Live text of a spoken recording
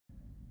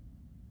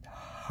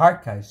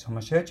Alright guys, so I'm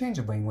going to show you how to change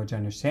the language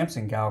on your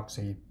Samsung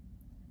Galaxy.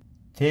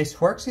 This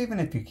works even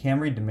if you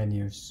can't read the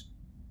menus.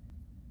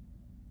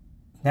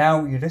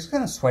 Now you're just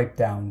going to swipe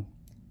down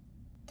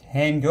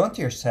and go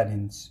into your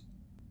settings,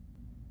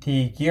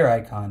 the gear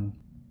icon.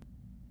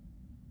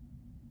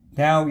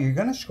 Now you're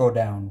going to scroll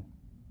down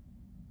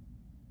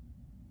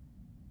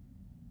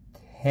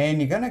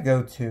and you're going to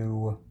go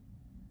to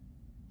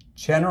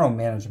General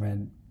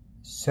Management.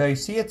 So you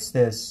see it's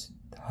this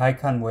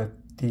icon with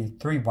the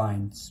 3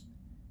 lines.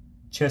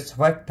 Just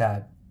select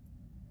that.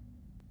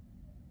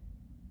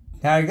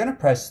 Now you're going to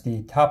press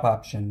the top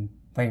option,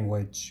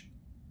 language.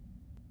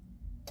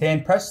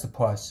 Then press the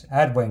plus,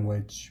 add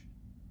language.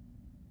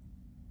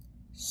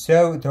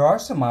 So there are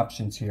some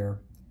options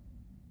here,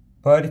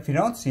 but if you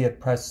don't see it,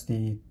 press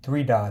the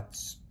 3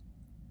 dots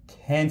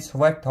and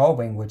select all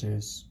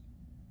languages.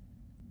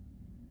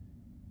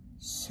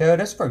 So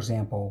just for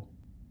example,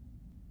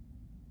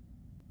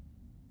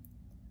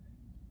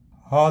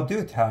 I'll do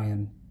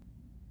Italian.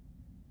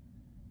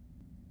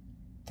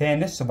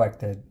 Then it's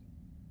selected.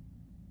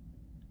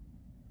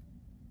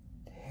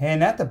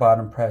 And at the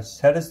bottom press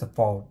set as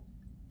default,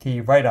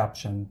 the right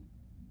option.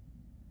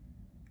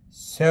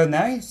 So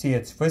now you see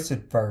it's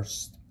listed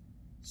first.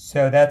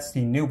 So that's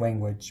the new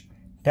language.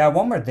 Now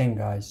one more thing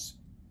guys.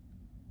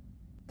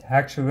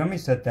 Actually let me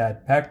set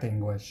that back to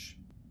English.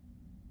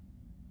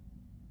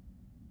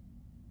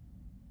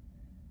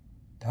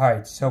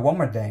 Alright, so one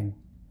more thing.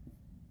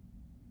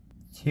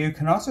 You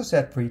can also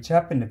set for each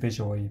app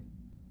individually.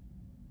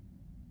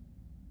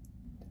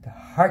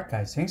 Alright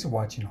guys, thanks for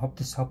watching. Hope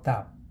this helped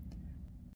out.